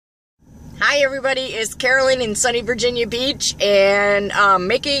Hi everybody, it's Carolyn in sunny Virginia Beach, and I'm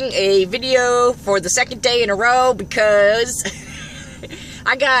making a video for the second day in a row because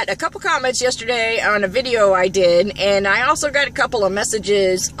I got a couple comments yesterday on a video I did, and I also got a couple of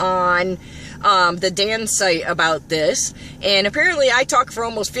messages on the Dan site about this, and apparently I talked for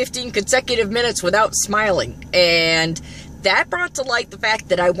almost 15 consecutive minutes without smiling, and that brought to light the fact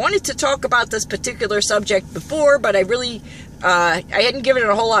that I wanted to talk about this particular subject before, but I really I hadn't given it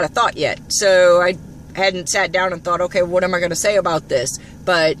a whole lot of thought yet, so I hadn't sat down and thought, okay, what am I going to say about this?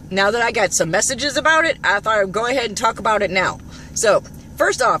 But now that I got some messages about it, I thought I'd go ahead and talk about it now. So,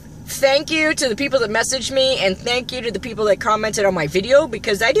 first off, thank you to the people that messaged me, and thank you to the people that commented on my video,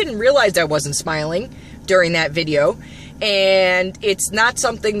 because I didn't realize I wasn't smiling during that video, and it's not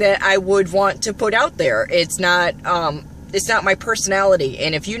something that I would want to put out there. It's not my personality,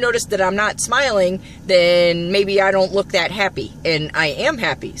 and if you notice that I'm not smiling, then maybe I don't look that happy, and I am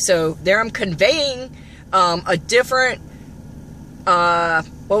happy. So there I'm conveying a different,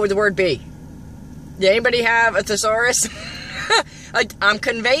 what would the word be? Did anybody have a thesaurus? I'm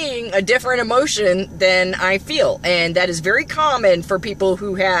conveying a different emotion than I feel, and that is very common for people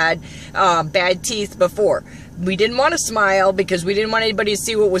who had bad teeth before. We didn't want to smile because we didn't want anybody to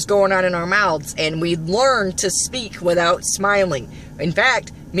see what was going on in our mouths, and we learned to speak without smiling. In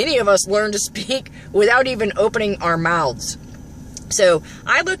fact, many of us learned to speak without even opening our mouths. So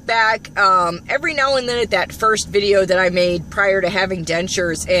I look back every now and then at that first video that I made prior to having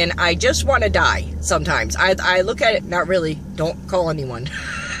dentures, and I just want to die sometimes. I look at it, not really, don't call anyone.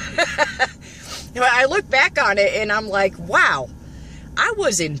 I look back on it and I'm like, wow, I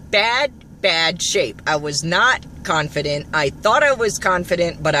was in bad shape. I was not confident. I thought I was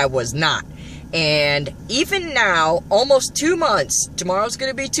confident, but I was not. And even now, almost 2 months, tomorrow's going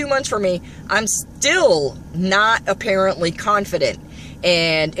to be 2 months for me, I'm still not apparently confident.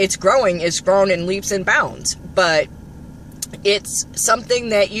 And it's growing. It's grown in leaps and bounds. But it's something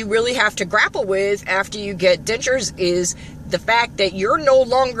that you really have to grapple with after you get dentures, is the fact that you're no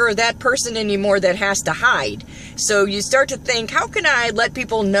longer that person anymore that has to hide. So you start to think, how can I let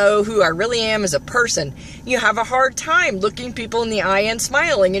people know who I really am as a person? You have a hard time looking people in the eye and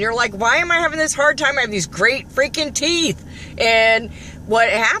smiling, and you're like, why am I having this hard time? I have these great freaking teeth. And what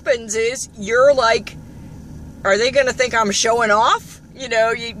happens is, you're like, are they going to think I'm showing off? You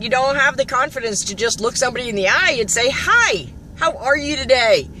know, you don't have the confidence to just look somebody in the eye and say, hi, how are you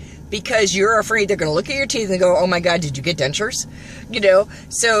today? Because you're afraid they're going to look at your teeth and go, oh my God, did you get dentures? You know,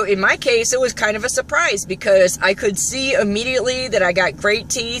 so in my case, it was kind of a surprise, because I could see immediately that I got great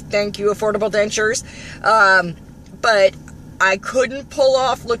teeth. Thank you, Affordable Dentures. But I couldn't pull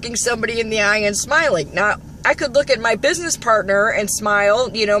off looking somebody in the eye and smiling. Now, I could look at my business partner and smile.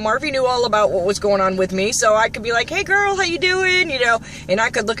 You know, Marvy knew all about what was going on with me, so I could be like, hey girl, how you doing? You know, and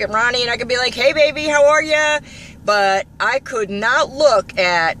I could look at Ronnie and I could be like, hey baby, how are ya? But I could not look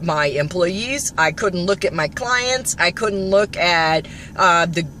at my employees. I couldn't look at my clients. I couldn't look at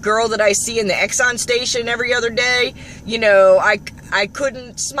the girl that I see in the Exxon station every other day. You know, I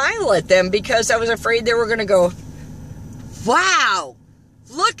couldn't smile at them because I was afraid they were going to go, wow,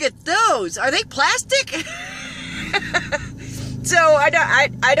 look at those. Are they plastic? So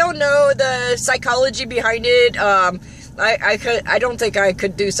I don't know the psychology behind it. I don't think I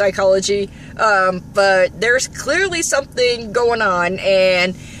could do psychology, but there's clearly something going on,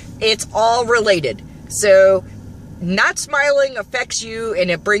 and it's all related. So not smiling affects you, and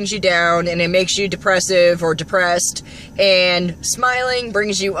it brings you down, and it makes you depressive or depressed, and smiling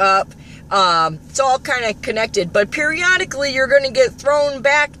brings you up. It's all kind of connected, but periodically you're going to get thrown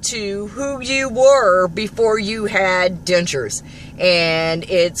back to who you were before you had dentures. And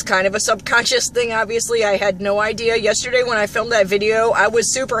it's kind of a subconscious thing, obviously. I had no idea. Yesterday when I filmed that video, I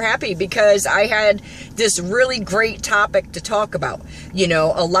was super happy because I had this really great topic to talk about. You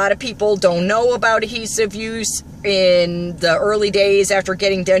know, a lot of people don't know about adhesive use in the early days after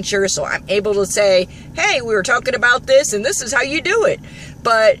getting dentures, so I'm able to say, hey, we were talking about this, and this is how you do it.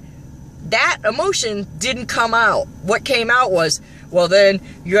 But that emotion didn't come out. What came out was, well, then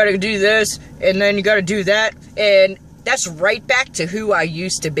you got to do this, and then you got to do that, and that's right back to who I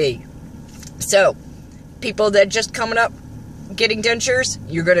used to be. So, people that just coming up getting dentures,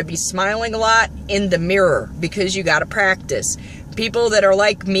 you're going to be smiling a lot in the mirror because you got to practice. People that are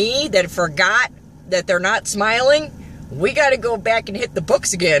like me, that forgot that they're not smiling, we got to go back and hit the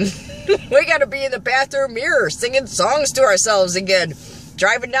books again. We got to be in the bathroom mirror singing songs to ourselves again.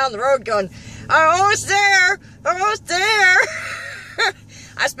 Driving down the road going, I'm almost there, almost there.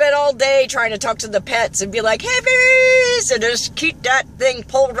 I spent all day trying to talk to the pets and be like, hey babies, and just keep that thing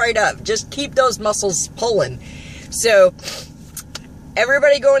pulled right up. Just keep those muscles pulling. So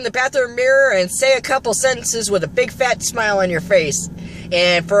Everybody go in the bathroom mirror and say a couple sentences with a big fat smile on your face.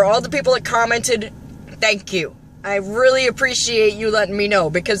 And for all the people that commented, thank you. I really appreciate you letting me know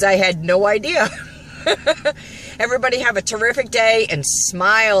because I had no idea. Everybody have a terrific day and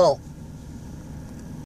smile.